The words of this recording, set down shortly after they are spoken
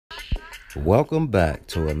Welcome back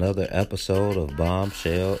to another episode of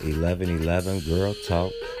Bombshell 1111 Girl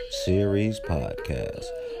Talk Series Podcast.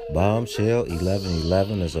 Bombshell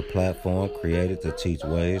 1111 is a platform created to teach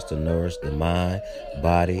ways to nourish the mind,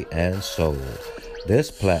 body, and soul.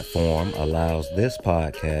 This platform allows this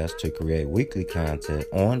podcast to create weekly content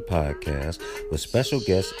on podcasts with special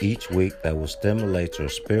guests each week that will stimulate your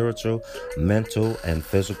spiritual, mental, and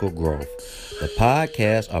physical growth. The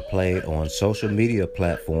podcasts are played on social media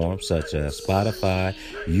platforms such as Spotify,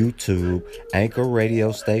 YouTube, Anchor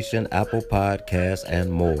Radio Station, Apple Podcasts,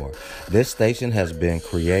 and more. This station has been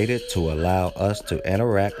created to allow us to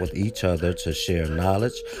interact with each other to share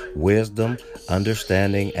knowledge, wisdom,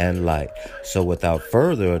 understanding, and light. So without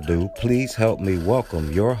further ado, please help me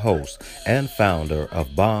welcome your host and founder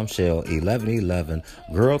of Bombshell 1111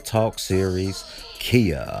 Girl Talk Series,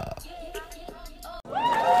 Kia.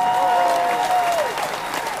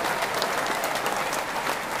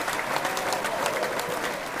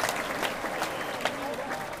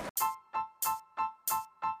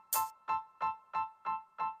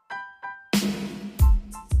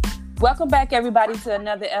 Welcome back, everybody, to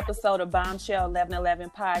another episode of Bombshell 1111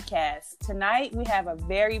 Podcast. Tonight, we have a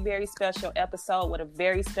very, very special episode with a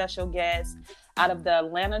very special guest out of the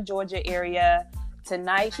Atlanta, Georgia area.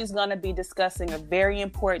 Tonight, she's going to be discussing a very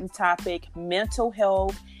important topic, mental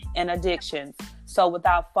health and addictions. So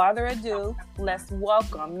without further ado, let's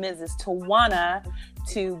welcome Mrs. Tawanna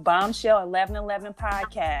to Bombshell 1111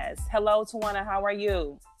 Podcast. Hello, Tawanna. How are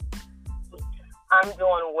you? I'm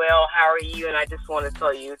doing well. How are you? And I just want to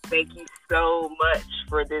tell you, thank you so much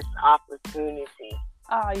for this opportunity.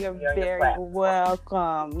 Oh, you're very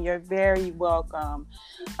welcome. You're very welcome.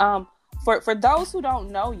 For those who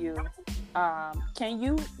don't know you, can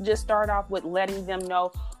you just start off with letting them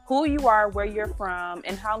know who you are, where you're from,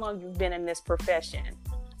 and how long you've been in this profession?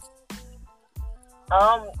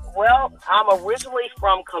 Well, I'm originally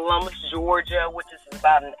from Columbus, Georgia, which is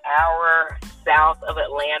about an hour south of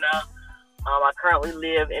Atlanta. I currently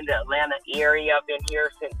live in the Atlanta area. I've been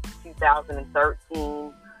here since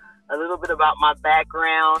 2013. A little bit about my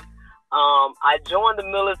background. I joined the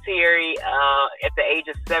military at the age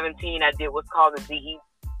of 17. I did what's called the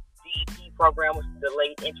DEP program, which is the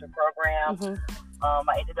Delayed Entry Program. Mm-hmm.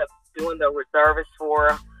 I ended up doing the reservist for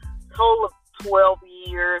a total of 12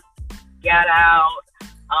 years. Got out.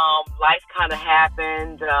 Life kind of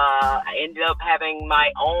happened. I ended up having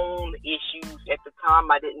my own issues. At the time,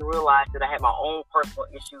 I didn't realize that I had my own personal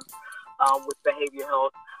issues with behavioral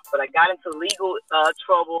health. But I got into legal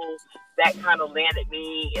trouble. That kind of landed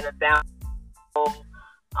me in a downfall.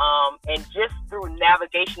 And just through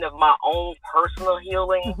navigation of my own personal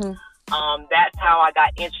healing, that's how I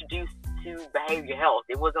got introduced to behavioral health.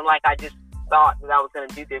 It wasn't like I just thought that I was going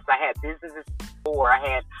to do this. I had businesses before. I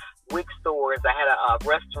had wig stores. I had a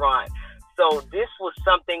restaurant. So this was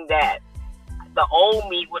something that the old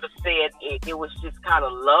me would have said it was just kind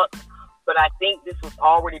of luck. But I think this was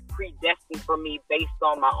already predestined for me based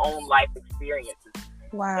on my own life experiences.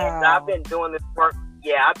 Wow. And I've been doing this work.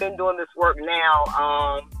 Yeah, I've been doing this work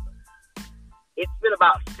now. It's been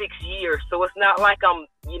about 6 years. So it's not like I'm,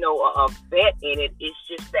 a vet in it. It's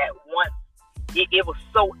just that once it was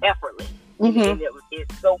so effortless. And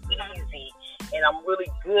it's so easy. And I'm really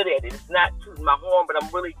good at it. It's not tooting my horn, but I'm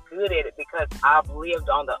really good at it because I've lived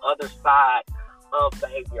on the other side of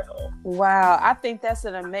behavioral health. Wow. I think that's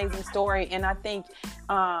an amazing story. And I think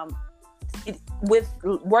with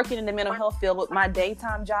working in the mental health field, with my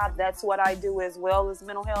daytime job, that's what I do as well as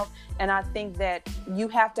mental health. And I think that you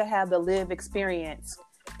have to have the lived experience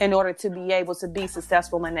in order to be able to be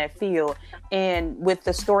successful in that field. And with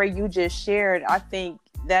the story you just shared, I think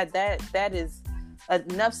that is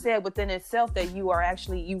enough said within itself that you're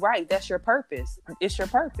right. That's your purpose. It's your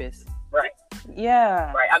purpose. Right.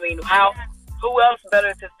 Yeah. Right. I mean, who else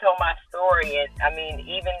better to tell my story? And I mean,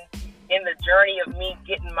 even in the journey of me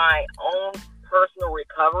getting my own personal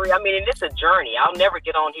recovery, I mean, and it's a journey. I'll never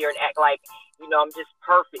get on here and act like, I'm just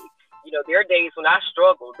perfect. There are days when I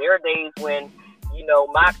struggle. There are days when,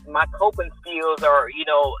 my coping skills are,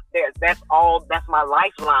 that's my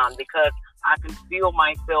lifeline because I can feel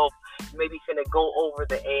myself maybe finna go over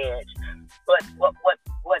the edge. But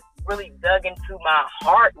what really dug into my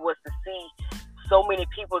heart was to see so many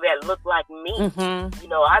people that look like me.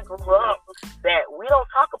 I grew up that we don't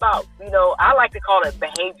talk about, I like to call it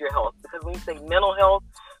behavior health because when you say mental health,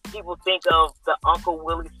 people think of the Uncle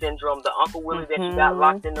Willie syndrome, the Uncle Willie that you got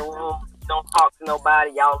locked in the room, don't talk to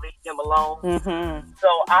nobody, y'all leave him alone. So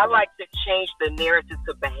I like to change the narrative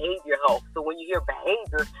to behavior health. So when you hear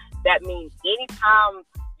behavior, that means anytime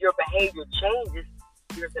your behavior changes,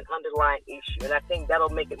 there's an underlying issue. And I think that'll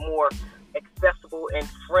make it more accessible and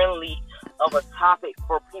friendly of a topic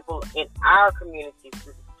for people in our community to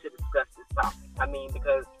discuss this topic. I mean,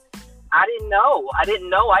 because I didn't know.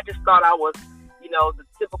 I just thought I was, the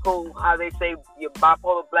typical, how they say, your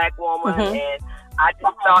bipolar black woman, and I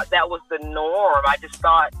just thought that was the norm. I just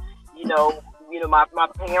thought, my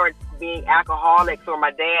parents being alcoholics, or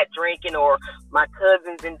my dad drinking, or my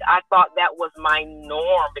cousins, and I thought that was my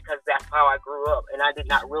norm because that's how I grew up, and I did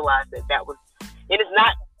not realize that was, and it's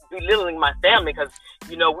not belittling my family, because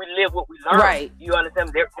we live what we learn. Right. You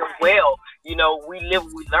understand? They're well. We live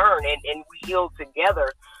what we learn, and we heal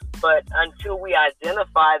together. But until we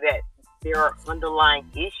identify that there are underlying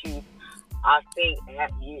issues, I think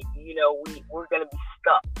that we're going to be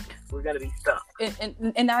stuck. We're going to be stuck.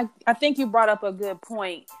 And I think you brought up a good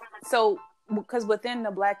point. So, because within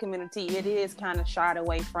the Black community, it is kind of shied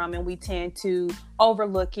away from, and we tend to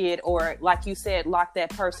overlook it, or like you said, lock that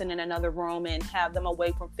person in another room and have them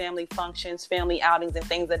away from family functions, family outings, and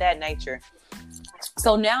things of that nature.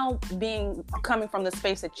 So now, coming from the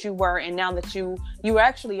space that you were, and now that you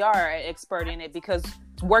actually are an expert in it, because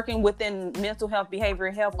working within mental health,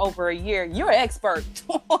 behavioral health over a year, you're an expert.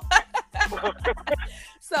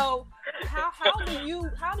 So how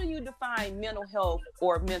do you define mental health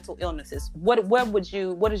or mental illnesses? What is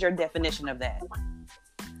your definition of that?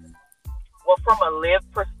 Well, from a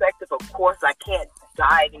lived perspective, of course, I can't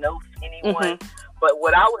diagnose anyone, but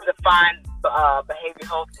what I would define behavioral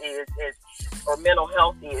health is or mental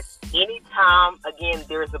health is anytime, again,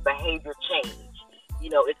 there's a behavior change.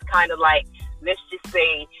 It's kind of like, let's just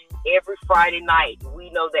say, every Friday night, we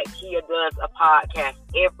know that Kia does a podcast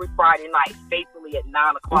every Friday night, faithfully at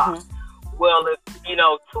 9 o'clock. Well, if,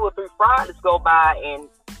 2 or 3 Fridays go by and,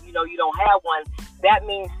 you don't have one, that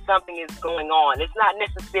means something is going on. It's not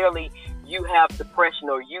necessarily you have depression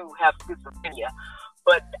or you have schizophrenia,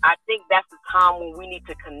 but I think that's the time when we need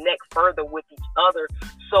to connect further with each other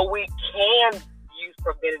so we can use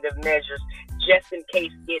preventative measures just in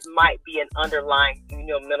case it might be an underlying,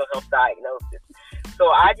 mental health diagnosis. So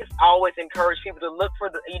I just always encourage people to look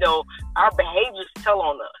for our behaviors tell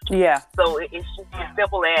on us. Yeah. So it's just as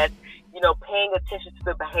simple as, paying attention to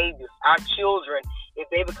the behaviors. Our children, if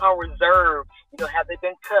they become reserved, have they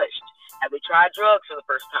been touched? Have they tried drugs for the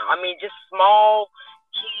first time? I mean, just small,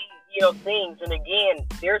 key, things. And again,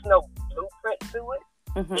 there's no blueprint to it,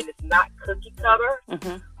 and it's not cookie cutter.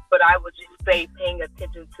 But I would just say paying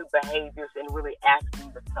attention to behaviors and really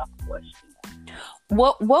asking the tough questions.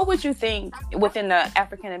 What would you think within the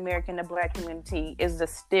African American and Black community is the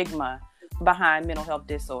stigma behind mental health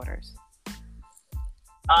disorders?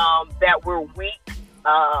 That we're weak,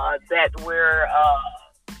 that we're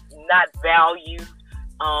not valued,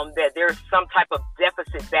 that there's some type of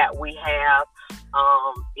deficit that we have.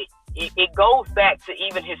 It goes back to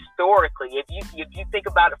even historically. If you think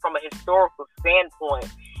about it from a historical standpoint,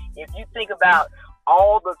 if you think about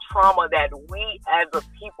all the trauma that we as a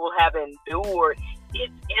people have endured,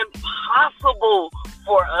 it's impossible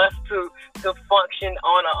for us to function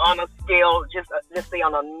on a scale, just say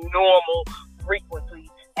on a normal frequency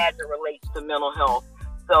as it relates to mental health.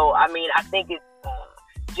 So, I mean, I think it's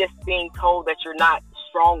just being told that you're not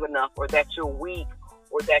strong enough, or that you're weak,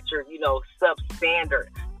 or that you're, substandard.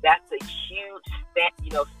 That's a huge,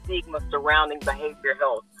 stigma surrounding behavioral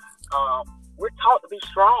health. We're taught to be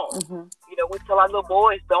strong. We tell our little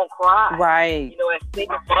boys, don't cry. Right.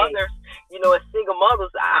 As single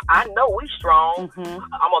mothers, I know we strong. I'm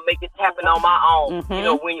gonna make this happen on my own.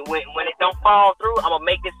 When it don't fall through, I'm gonna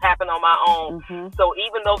make this happen on my own. So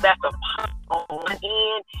even though that's a pop on one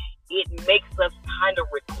end, it makes us kind of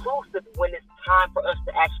reclusive when it's time for us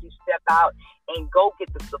to actually step out and go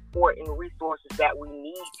get the support and resources that we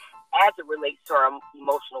need as it relates to our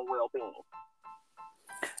emotional well-being.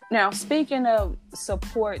 Now, speaking of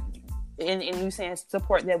support, and you saying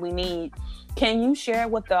support that we need, can you share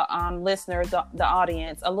with the listeners, the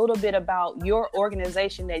audience, a little bit about your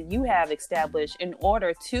organization that you have established in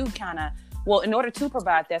order to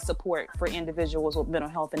provide that support for individuals with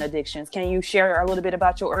mental health and addictions? Can you share a little bit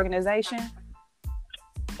about your organization?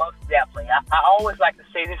 Most definitely. I always like to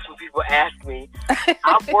say this when people ask me.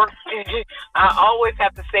 I always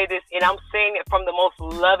have to say this, and I'm saying it from the most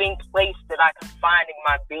loving place that I can find in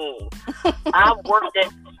my being. I've worked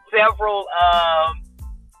at several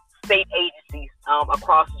state agencies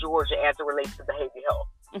across Georgia as it relates to behavioral health.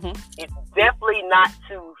 It's definitely not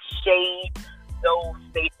to shade those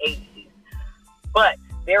state agencies, but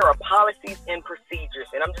there are policies and procedures,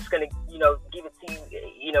 and I'm just going to, give it to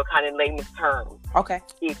you, kind of in layman's terms. Okay.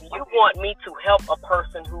 If you want me to help a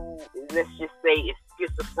person who, let's just say, is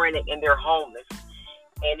schizophrenic and they're homeless,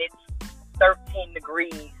 and it's 13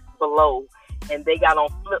 degrees below, and they got on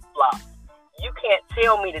flip-flops, you can't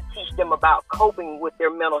tell me to teach them about coping with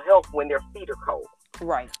their mental health when their feet are cold.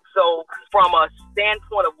 Right. So from a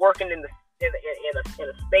standpoint of working in a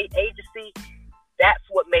state agency, that's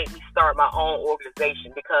what made me start my own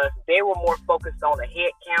organization, because they were more focused on the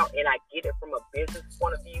head count, and I get it from a business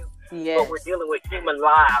point of view. Yes. But we're dealing with human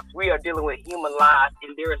lives. We are dealing with human lives,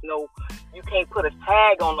 and there is no, you can't put a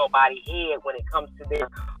tag on nobody's head when it comes to their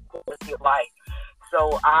quality of life.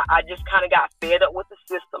 So I just kind of got fed up with the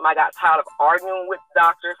system. I got tired of arguing with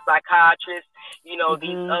doctors, psychiatrists,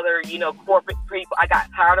 these other, corporate people. I got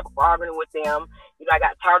tired of arguing with them. I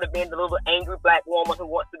got tired of being the little angry black woman who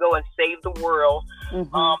wants to go and save the world. And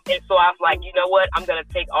so I was like, you know what? I'm going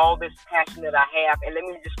to take all this passion that I have and let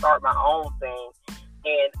me just start my own thing.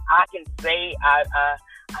 And I can say I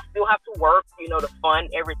still have to work, to fund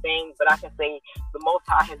everything, but I can say the Most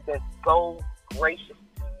High has been so gracious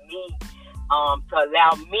to me, to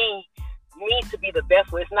allow me to be the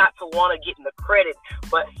vessel. It's not to want to get in the credit,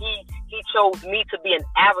 but he chose me to be an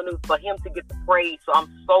avenue for him to get the praise. So I'm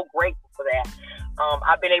so grateful for that.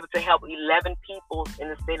 I've been able to help 11 people in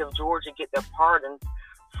the state of Georgia get their pardons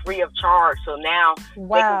free of charge. So now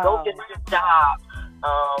they can go get their job.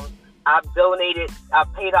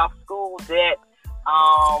 I've paid off school debt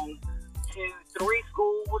to 3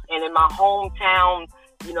 schools, and in my hometown,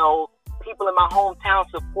 people in my hometown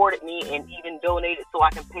supported me and even donated so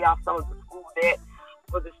I can pay off some of the school debt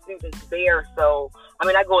for the students there. So,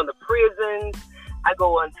 I go into prisons, I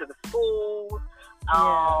go into the schools,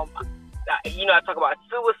 I talk about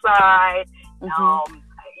suicide,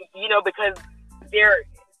 because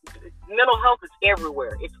mental health is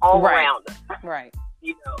everywhere. It's all around us. Right.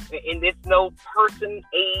 And there's no person,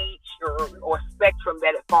 age, or spectrum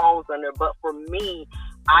that it falls under. But for me,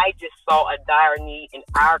 I just saw a dire need in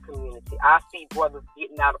our community. I see brothers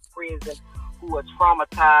getting out of prison who are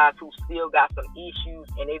traumatized, who still got some issues,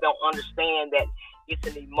 and they don't understand that it's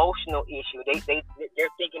an emotional issue. They're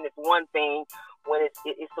thinking it's one thing when it's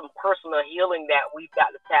some personal healing that we've got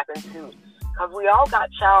to tap into. Because we all got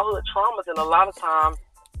childhood traumas, and a lot of times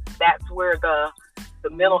that's where the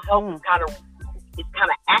mental health is kind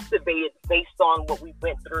of activated based on what we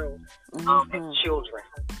went through as children.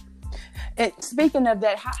 And speaking of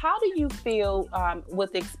that, how do you feel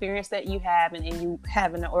with the experience that you have and you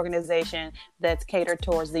having an organization that's catered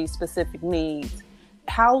towards these specific needs?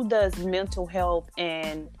 How does mental health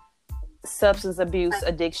and substance abuse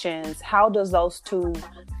addictions, how does those two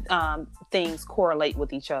things correlate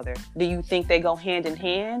with each other? Do you think they go hand in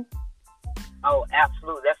hand? Oh,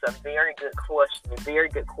 absolutely. That's a very good question. Very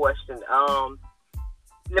good question.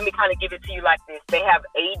 Let me kind of give it to you like this. They have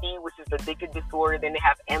AD, which is addictive disorder. Then they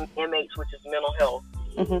have MH, which is mental health.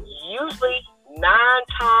 Usually 9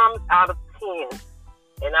 times out of 10,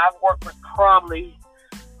 and I've worked with probably,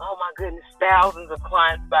 oh my goodness, thousands of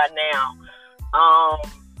clients by now.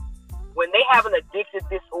 When they have an addictive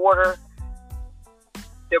disorder,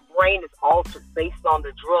 their brain is altered based on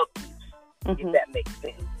the drug use, if that makes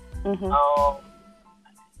sense.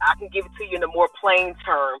 I can give it to you in a more plain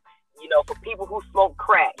term. For people who smoke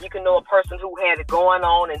crack, you can know a person who had it going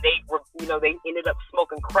on, and they ended up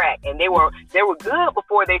smoking crack, and they were good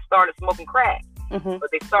before they started smoking crack. But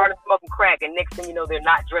they started smoking crack, and next thing you know, they're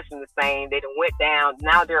not dressing the same. They done went down.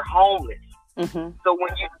 Now they're homeless. So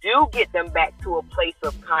when you do get them back to a place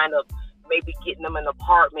of kind of maybe getting them an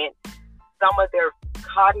apartment, some of their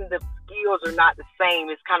cognitive skills are not the same.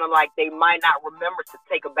 It's kind of like they might not remember to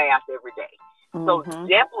take a bath every day. So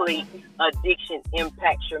definitely addiction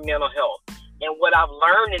impacts your mental health. And what I've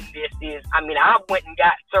learned in this is, I went and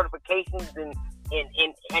got certifications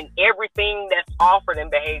and everything that's offered in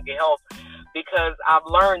behavioral health, because I've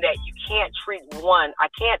learned that you can't I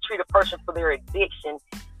can't treat a person for their addiction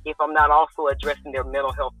if I'm not also addressing their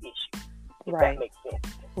mental health issues. If that makes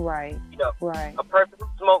sense. Right. A person who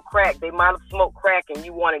smoked crack, they might have smoked crack and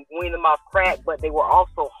you want to wean them off crack, but they were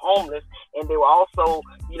also homeless and they were also,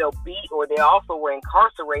 beat, or they also were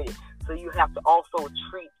incarcerated. So you have to also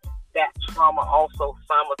treat that trauma also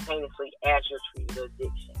simultaneously as you're treating the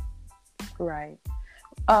addiction. Right.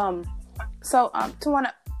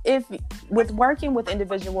 Tawanna, if with working with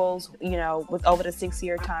individuals, with over the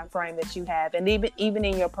 6-year time frame that you have, and even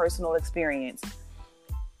in your personal experience,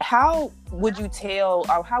 how would you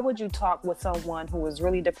how would you talk with someone who is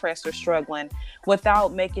really depressed or struggling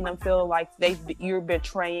without making them feel like you're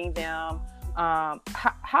betraying them?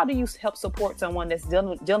 How do you help support someone that's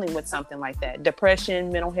dealing with something like that?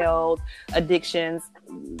 Depression, mental health, addictions.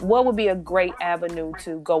 What would be a great avenue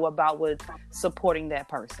to go about with supporting that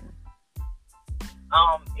person?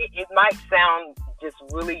 It might sound just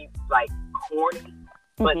really like corny,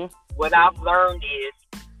 but what I've learned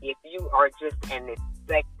is if you are just an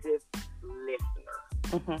effective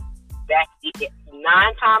listener. Mm-hmm. That's it.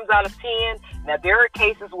 9 times out of 10. Now, there are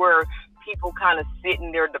cases where people kind of sit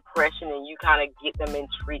in their depression and you kind of get them in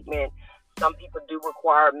treatment. Some people do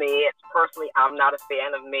require meds. Personally, I'm not a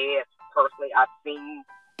fan of meds. Personally, I've seen,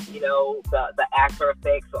 the after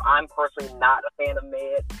effects, so I'm personally not a fan of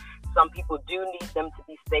meds. Some people do need them to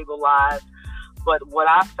be stabilized. But what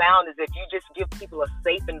I found is if you just give people a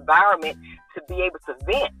safe environment to be able to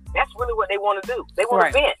vent, that's really what they want to do. They want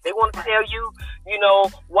to vent. They want to tell you,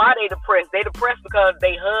 why they depressed. They depressed because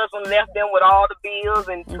their husband left them with all the bills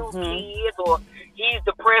and 2 kids, or he's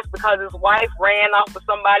depressed because his wife ran off with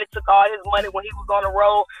somebody, took all his money when he was on the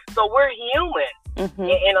road. So we're human. Mm-hmm.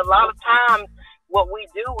 And a lot of times what we'll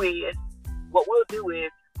do is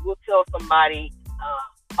we'll tell somebody,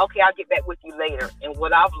 okay, I'll get back with you later. And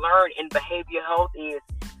what I've learned in behavioral health is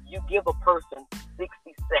you give a person 60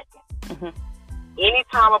 seconds. Mm-hmm.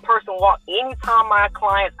 Anytime my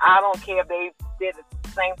clients, I don't care if they did the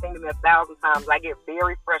same thing to me 1,000 times, I get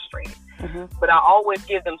very frustrated. Mm-hmm. But I always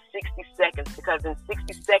give them 60 seconds because in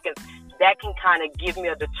 60 seconds, that can kind of give me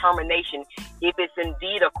a determination if it's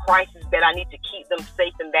indeed a crisis that I need to keep them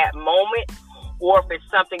safe in that moment, or if it's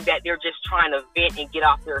something that they're just trying to vent and get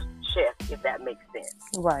off their chest, if that makes sense.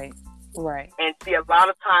 Right. And see, a lot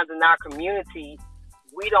of times in our community,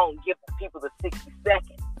 we don't give people the 60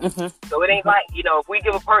 seconds. Mm-hmm. So it ain't like, if we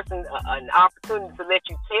give a person an opportunity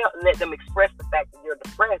to let them express the fact that they're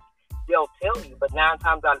depressed, they'll tell you. But 9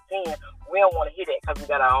 times out of 10, we don't want to hear that because we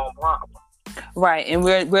got our own problem. Right. And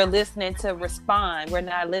we're listening to respond. We're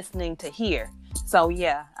not listening to hear. So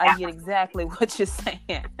yeah, I get exactly what you're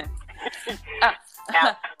saying.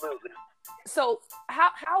 Absolutely. So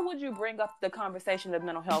how would you bring up the conversation of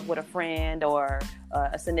mental health with a friend or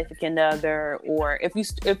a significant other, or if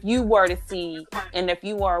you were to see, and if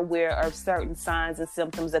you are aware of certain signs and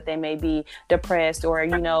symptoms that they may be depressed or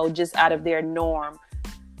just out of their norm?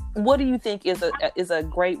 What do you think is a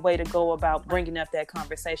great way to go about bringing up that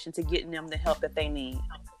conversation to getting them the help that they need?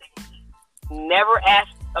 Never ask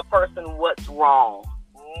a person what's wrong.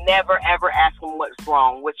 Never ever ask them what's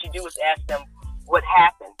wrong. What you do is ask them what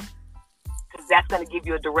happened. Because that's going to give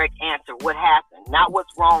you a direct answer. What happened? Not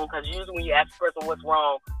what's wrong. Because usually when you ask a person what's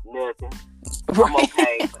wrong, nothing. I'm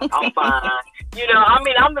okay. I'm fine.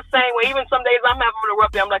 I'm the same way. Even some days I'm having a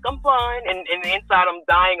rough day. I'm like, I'm fine. And the inside, I'm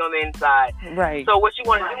dying on the inside. Right. So what you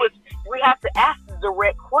want to do is we have to ask the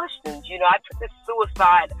direct questions. I took this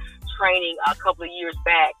suicide training a couple of years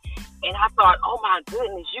back. And I thought, oh my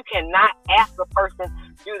goodness, you cannot ask a person,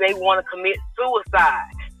 do they want to commit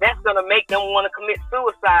suicide? That's going to make them want to commit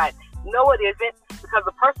suicide. No, it isn't, because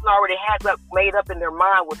the person already has made up in their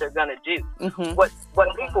mind what they're going to do. Mm-hmm. What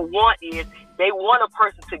people want is they want a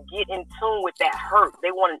person to get in tune with that hurt. They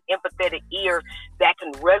want an empathetic ear that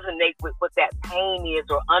can resonate with what that pain is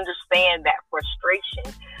or understand that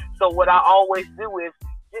frustration. So what I always do is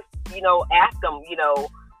just, ask them,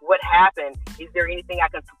 what happened? Is there anything I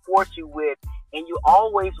can support you with? And you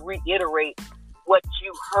always reiterate what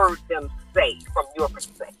you heard them say from your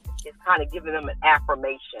perspective. It's kind of giving them an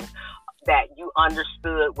affirmation that you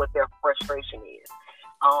understood what their frustration is.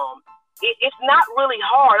 It's not really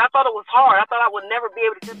hard. I thought it was hard. I thought I would never be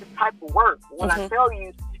able to do this type of work. When I tell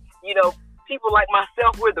you, people like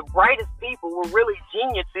myself, we're the brightest people. We're really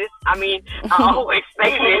geniuses. I always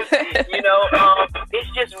say this,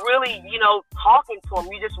 it's just really, talking to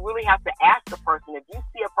them. You just really have to ask the person. If you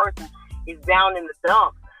see a person is down in the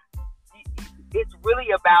dumps, it's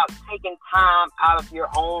really about taking time out of your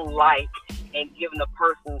own life and giving a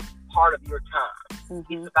person part of your time.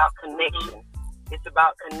 Mm-hmm. It's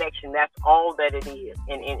about connection. That's all that it is.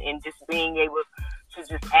 And just being able to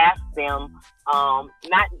just ask them,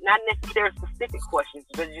 not necessarily specific questions,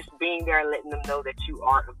 but just being there and letting them know that you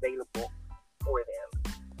are available for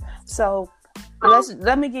them. So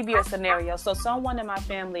let me give you a scenario. So someone in my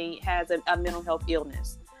family has a mental health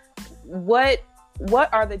illness. What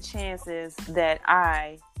are the chances that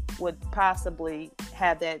I would possibly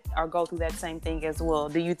have that or go through that same thing as well?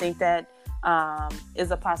 Do you think that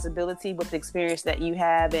is a possibility with the experience that you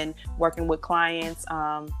have in working with clients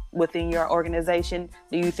within your organization?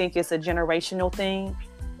 Do you think it's a generational thing?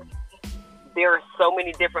 There are so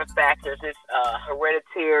many different factors. It's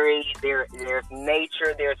hereditary, there's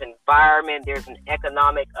nature, there's environment, there's an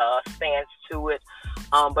economic stance to it.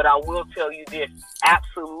 But I will tell you this,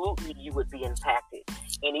 absolutely you would be impacted.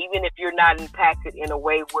 And even if you're not impacted in a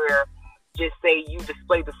way where, just say you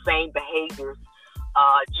display the same behaviors,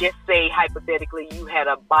 just say hypothetically you had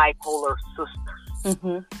a bipolar sister,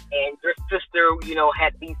 mm-hmm. and your sister,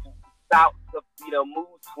 had these bouts of, mood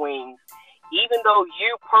swings. Even though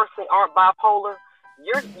you personally aren't bipolar,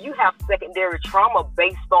 you have secondary trauma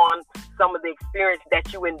based on some of the experience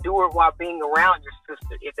that you endured while being around your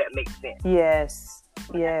sister, if that makes sense. Yes.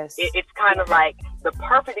 It's kind of like the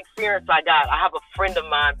perfect experience I got. I have a friend of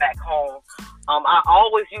mine back home. I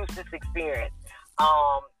always use this experience.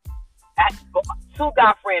 Two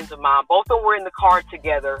guy friends of mine, both of them were in the car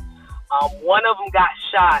together. One of them got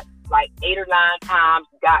shot like 8 or 9 times,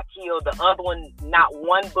 got killed. The other one, not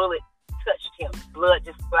one bullet touched him. Blood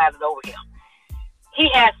just splattered over him. He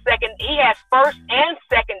has first and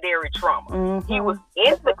secondary trauma. Mm-hmm. He was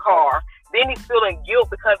in the car. Then he's feeling guilt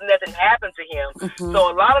because nothing happened to him. Mm-hmm. So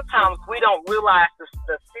a lot of times we don't realize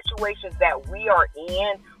the situations that we are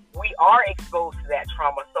in, we are exposed to that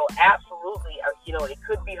trauma. So absolutely, it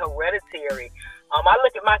could be hereditary. I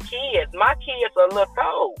look at my kids. My kids are a little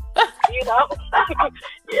cold. I love them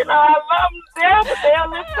there, but they're a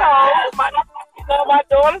little cold. My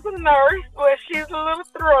daughter's a nurse, but she's a little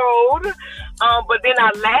throwed. But then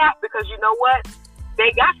I laugh because you know what?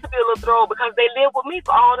 They got to be a little throwed because they lived with me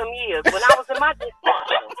for all them years when I was in my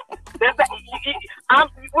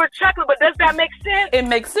we're chuckling, but does that make sense? It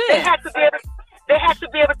makes sense. They had to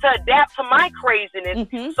be able to adapt to my craziness.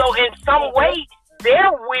 Mm-hmm. So in some way,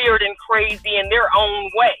 they're weird and crazy in their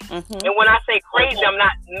own way. Mm-hmm. And when I say crazy, I'm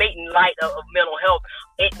not making light of mental health.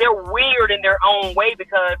 They're weird in their own way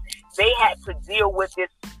because they had to deal with this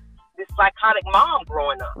psychotic mom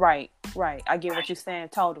growing up. Right. I get what you're saying.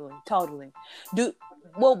 Totally.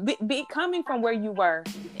 Be coming from where you were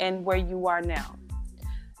and where you are now.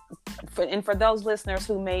 For those listeners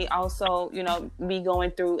who may also, be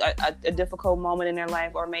going through a difficult moment in their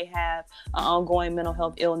life or may have an ongoing mental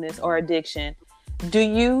health illness or addiction, do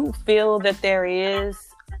you feel that there is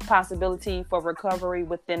possibility for recovery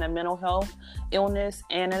within a mental health illness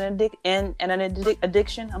and an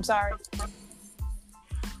addiction? I'm sorry.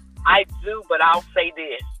 I do, but I'll say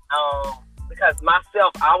this. Because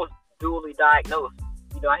myself, I was dually diagnosed.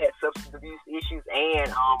 I had substance abuse issues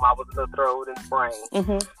and I was a little throwed in the brain.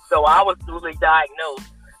 Mm-hmm. So I was dually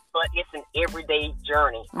diagnosed, but it's an everyday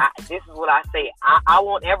journey. This is what I say. I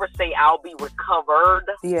won't ever say I'll be recovered.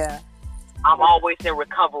 Yeah. I'm always in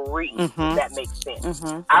recovery, mm-hmm. if that makes sense.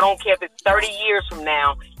 Mm-hmm. I don't care if it's 30 years from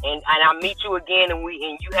now and I meet you again and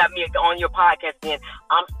you have me on your podcast again,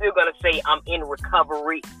 I'm still going to say I'm in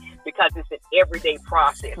recovery. Because it's an everyday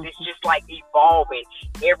process. It's just like evolving.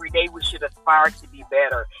 Every day we should aspire to be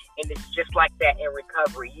better. And it's just like that in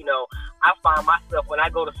recovery. I find myself when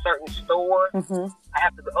I go to certain stores, mm-hmm. I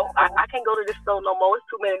have to go, I can't go to this store no more. It's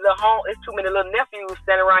too many little nephews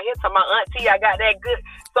standing around here telling my auntie I got that good.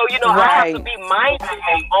 So, I have to be mindful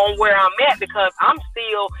on where I'm at because I'm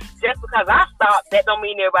still, just because I stopped, that don't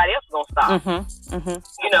mean everybody else is going to stop. Mm-hmm. Mm-hmm.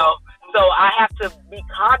 So I have to be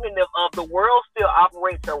cognitive of the world still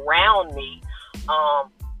operates around me,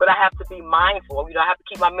 but I have to be mindful. I have to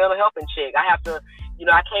keep my mental health in check. I have to,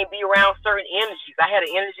 I can't be around certain energies. I had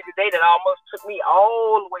an energy today that almost took me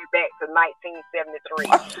all the way back to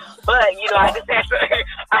 1973. But I just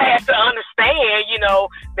had to understand,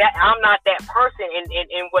 that I'm not that person.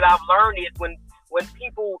 And what I've learned is when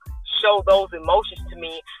people show those emotions to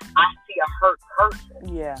me, I see a hurt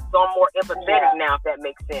person. Yeah. So I'm more empathetic now, if that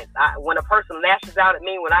makes sense. When a person lashes out at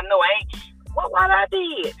me, when I know I ain't, what I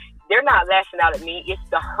did? They're not lashing out at me. It's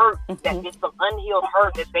the hurt, mm-hmm. that it's some unhealed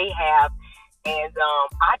hurt that they have. And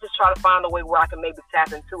I just try to find a way where I can maybe tap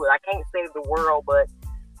into it. I can't save the world, but,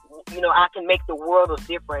 I can make the world a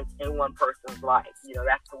difference in one person's life.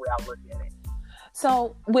 That's the way I look at it.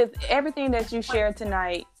 So with everything that you shared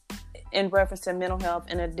tonight, in reference to mental health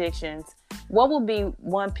and addictions, what would be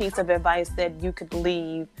one piece of advice that you could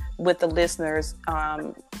leave with the listeners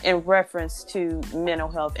in reference to mental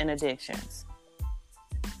health and addictions?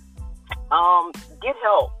 Get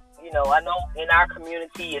help. I know in our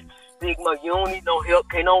community it's stigma. You don't need no help.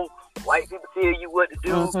 Can't no white people tell you what to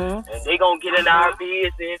do, mm-hmm. and they gonna get in our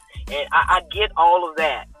business. And I get all of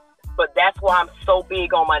that. But that's why I'm so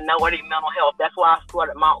big on minority mental health. That's why I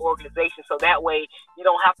started my organization. So that way you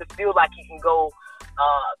don't have to feel like you can go,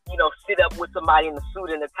 sit up with somebody in the suit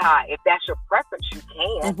and the tie. If that's your preference, you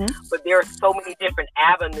can. Mm-hmm. But there are so many different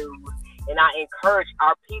avenues. And I encourage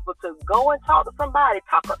our people to go and talk to somebody.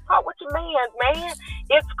 Talk with your man.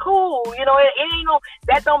 It's cool. It ain't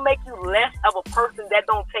that don't make you less of a person. That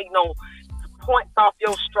don't take no points off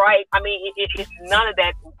your stripe. I mean, it's none of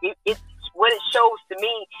that. It's what it shows to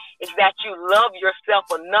me is that you love yourself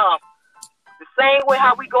enough. The same way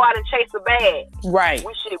how we go out and chase a bag. Right.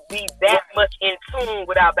 We should be that much in tune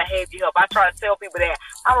with our behavior help. I try to tell people that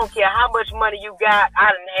I don't care how much money you got.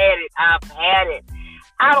 I done had it. I've had it.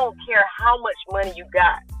 I don't care how much money you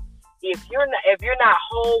got. If you're not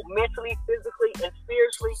whole mentally, physically, and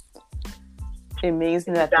spiritually, It means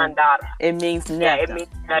It's nothing. Dandara. It means nothing. Yeah, it means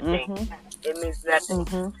nothing. Mm-hmm. It means nothing.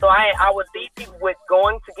 Mm-hmm. So I would leave people with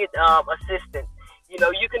going to get assistance. You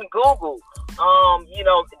know, you can Google. You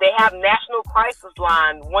know, they have National Crisis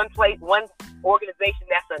Line. One organization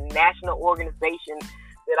that's a national organization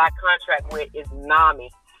that I contract with is NAMI,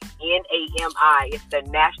 NAMI. It's the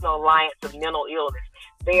National Alliance of Mental Illness.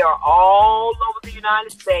 They are all over the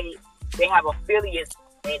United States. They have affiliates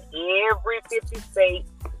in every 50 states.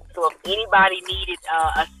 So if anybody needed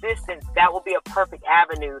assistance, that would be a perfect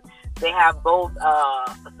avenue. They have both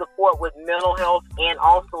support with mental health and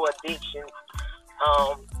also addiction.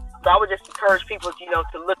 So I would just encourage people, you know,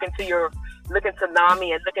 to look into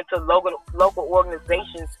NAMI and look into local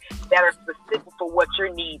organizations that are specific for what your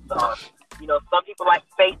needs are. You know, some people like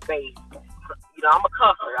faith-based. You know, I'm a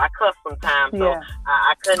cusser. I cuss sometimes, so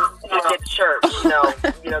I couldn't get to church.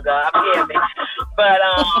 You know, God forgive me. But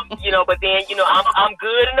you know, but then I'm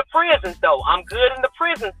good in the prison though. I'm good in the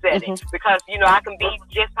prison setting because I can be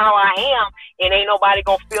just how I am, and ain't nobody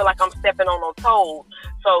gonna feel like I'm stepping on no toes.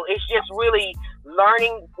 So it's just really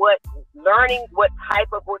learning what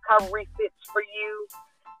type of recovery fits for you,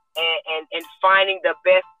 and finding the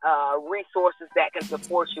best resources that can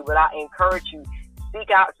support you. But I encourage you, seek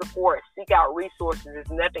out support, seek out resources. There's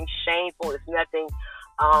nothing shameful. There's nothing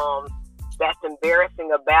that's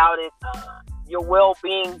embarrassing about it. Your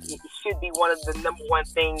well-being should be one of the number one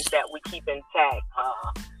things that we keep intact.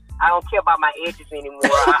 I don't care about my edges anymore.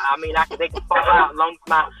 I mean, they can fall out as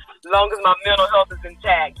long as my mental health is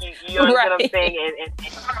intact. You understand what I'm saying?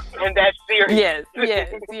 And that's serious.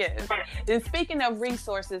 Yes. And speaking of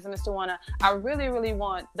resources, Mr. Tawanna, I really, really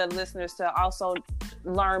want the listeners to also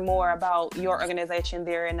learn more about your organization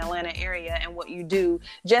there in the Atlanta area and what you do,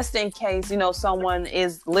 just in case, someone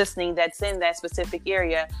is listening that's in that specific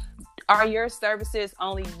area. Are your services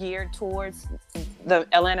only geared towards the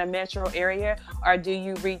Atlanta metro area, or do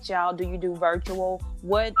you reach out? Do you do virtual?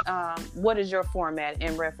 What is your format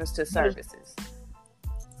in reference to services?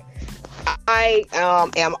 I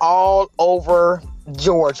am all over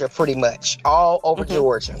Georgia, pretty much all over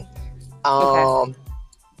Georgia. Okay.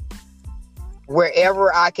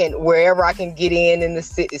 Wherever I can get in the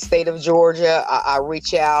state of Georgia, I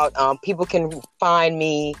reach out. People can find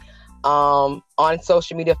me on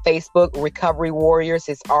social media, Facebook, Recovery Warriors.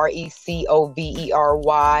 It's RECOVERY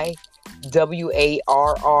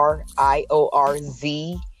WARRIORZ.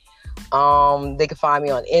 They can find me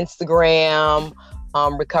on Instagram,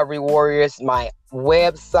 Recovery Warriors. My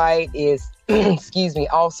website is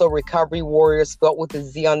also Recovery Warriors, spelled with a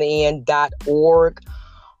Z on the end, .org.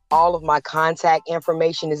 All of my contact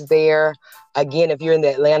information is there. Again, if you're in the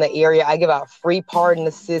Atlanta area, I give out free pardon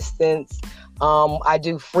assistance. I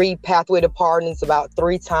do free pathway to pardons about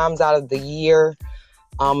 3 times out of the year.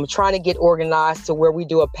 I'm trying to get organized to where we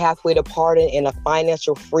do a pathway to pardon and a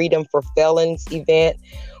financial freedom for felons event,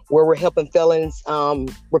 where we're helping felons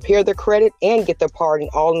repair their credit and get their pardon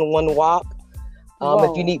all in one walk.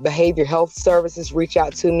 If you need behavioral health services, reach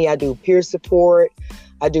out to me. I do peer support.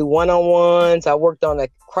 I do one-on-ones. I worked on a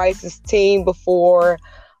crisis team before.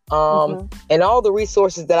 And all the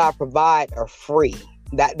resources that I provide are free.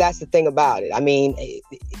 That's the thing about it. I mean,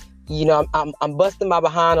 I'm busting my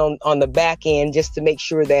behind on the back end just to make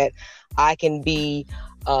sure that I can be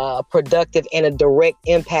productive and a direct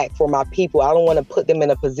impact for my people. I don't want to put them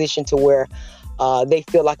in a position to where they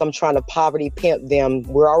feel like I'm trying to poverty pimp them.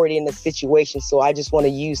 We're already in a situation, so I just want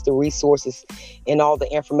to use the resources and all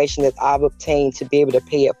the information that I've obtained to be able to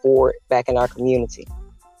pay it forward back in our community.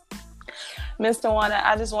 Mr. Tawanna,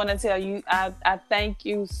 I just want to tell you, I thank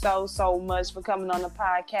you so much for coming on the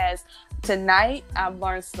podcast. Tonight, I've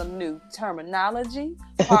learned some new terminology,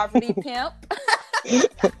 poverty pimp.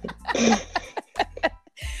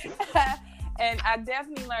 And I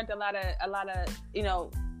definitely learned a lot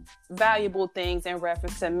of, valuable things in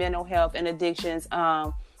reference to mental health and addictions.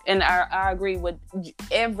 And I agree with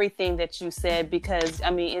everything that you said, because,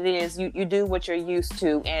 I mean, it is, you do what you're used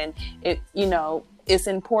to, and it's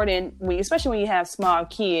important, especially when you have small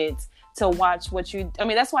kids, to watch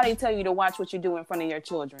that's why they tell you to watch what you do in front of your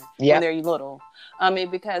children when they're little.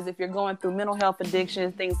 Because if you're going through mental health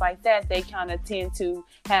addictions, things like that, they kind of tend to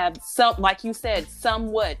have like you said,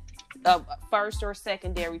 somewhat of first or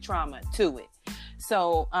secondary trauma to it.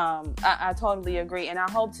 So I totally agree. And I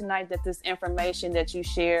hope tonight that this information that you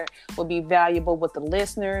share will be valuable with the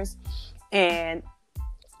listeners. And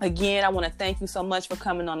again, I want to thank you so much for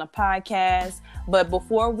coming on the podcast. But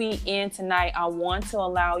before we end tonight, I want to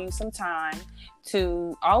allow you some time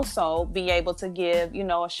to also be able to give,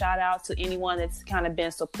 a shout out to anyone that's kind of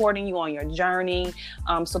been supporting you on your journey,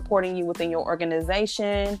 supporting you within your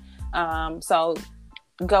organization. So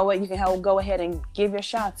You can go ahead and give your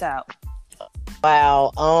shots out.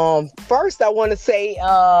 Wow. First I want to say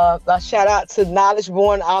a shout out to Knowledge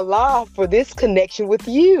Born Allah for this connection with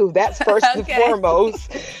you. That's first and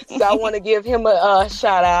foremost. So I want to give him a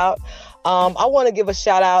shout out. I want to give a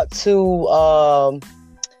shout out to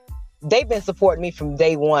they've been supporting me from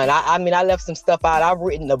day one. I mean, I left some stuff out. I've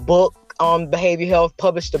written a book on behavior health,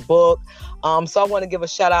 published a book. So I want to give a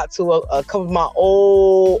shout out to a couple of my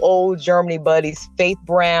old Germany buddies, Faith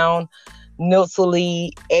Brown, Nilsa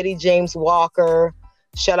Lee, Eddie James Walker.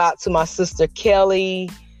 Shout out to my sister Kelly.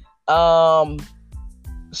 Shout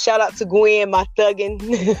out to Gwen, my thuggin'.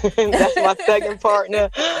 That's my thuggin' partner.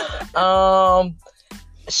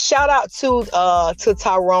 Shout out to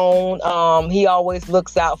Tyrone. He always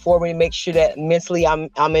looks out for me to make sure that mentally I'm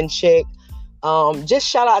in check. Just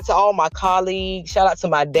shout out to all my colleagues. Shout out to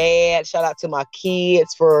my dad. Shout out to my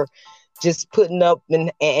kids for just putting up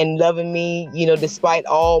and loving me, you know, despite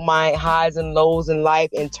all my highs and lows in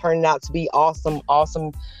life, and turning out to be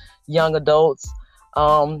awesome young adults.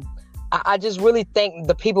 I just really thank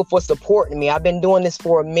the people for supporting me. I've been doing this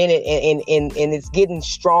for a minute, and it's getting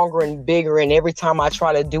stronger and bigger. And every time I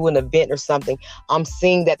try to do an event or something, I'm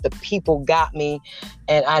seeing that the people got me.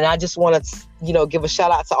 And I just want to, you know, give a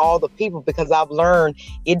shout out to all the people, because I've learned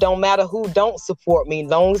it don't matter who don't support me.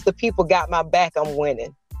 As long as the people got my back, I'm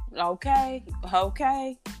winning. Okay.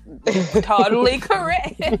 Totally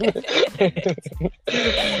correct.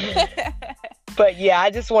 But yeah, I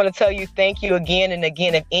just want to tell you thank you again and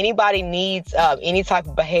again. If anybody needs any type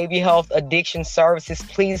of behavior health addiction services,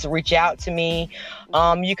 please reach out to me.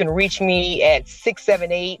 You can reach me at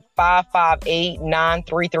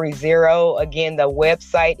 678-558-9330. Again, the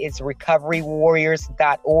website is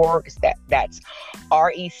recoverywarriors.org. That's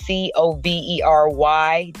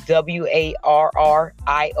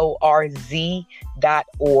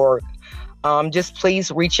RECOVERYWARRIORZ.org. Just please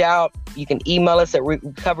reach out. You can email us at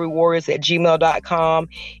recoverywarriors@gmail.com.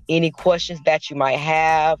 Any questions that you might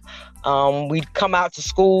have. We come out to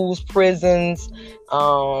schools, prisons.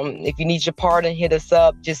 If you need your pardon, hit us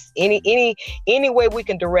up. Just any way we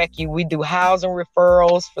can direct you. We do housing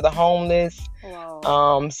referrals for the homeless.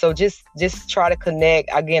 Wow. So just try to connect.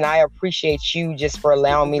 Again, I appreciate you just for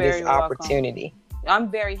allowing me this opportunity.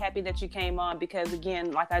 I'm very happy that you came on, because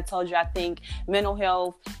again, like I told you, I think mental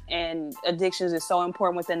health and addictions is so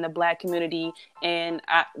important within the Black community. And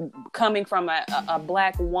coming from a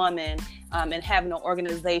Black woman and having an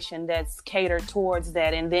organization that's catered towards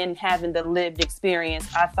that, and then having the lived experience,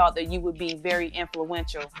 I thought that you would be very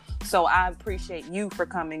influential. So I appreciate you for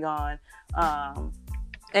coming on,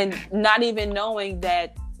 and not even knowing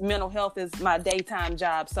that mental health is my daytime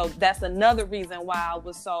job. So that's another reason why I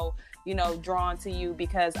was so, you know, drawn to you,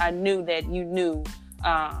 because I knew that you knew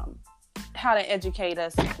how to educate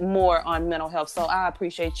us more on mental health. So I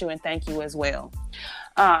appreciate you and thank you as well.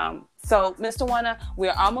 So Mr. Tawanna,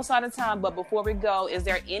 we're almost out of time, but before we go, is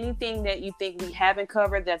there anything that you think we haven't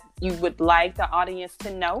covered that you would like the audience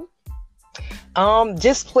to know?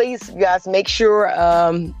 Just please, you guys, make sure,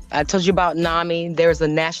 I told you about NAMI. There's a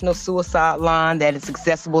national suicide line that is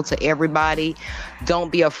accessible to everybody.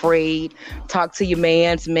 Don't be afraid. Talk to your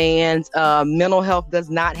man's. Mental health does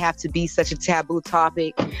not have to be such a taboo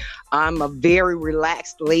topic. I'm a very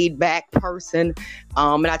relaxed, laid back person.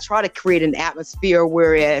 And I try to create an atmosphere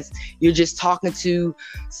whereas you're just talking to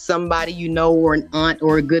somebody you know, or an aunt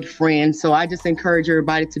or a good friend. So I just encourage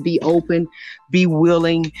everybody to be open, be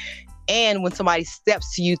willing. And when somebody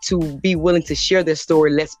steps to you to be willing to share their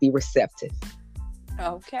story, let's be receptive.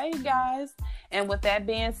 Okay, guys. And with that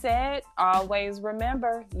being said, always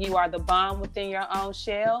remember, you are the bomb within your own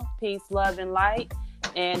shell. Peace, love, and light.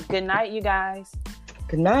 And good night, you guys.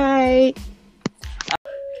 Good night.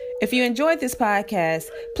 If you enjoyed this podcast,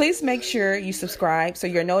 please make sure you subscribe so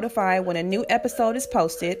you're notified when a new episode is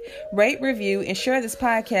posted. Rate, review, and share this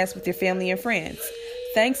podcast with your family and friends.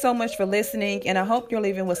 Thanks so much for listening, and I hope you're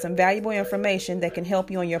leaving with some valuable information that can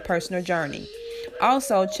help you on your personal journey.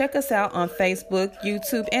 Also, check us out on Facebook,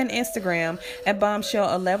 YouTube, and Instagram at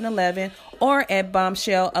Bombshell1111 or at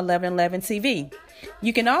Bombshell1111 TV.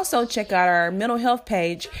 You can also check out our mental health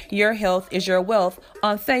page, Your Health is Your Wealth,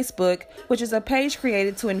 on Facebook, which is a page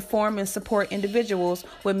created to inform and support individuals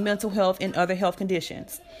with mental health and other health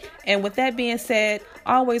conditions. And with that being said,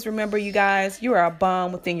 always remember, you guys, you are a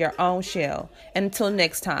bomb within your own shell. And until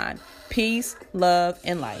next time, peace, love,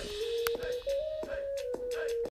 and light.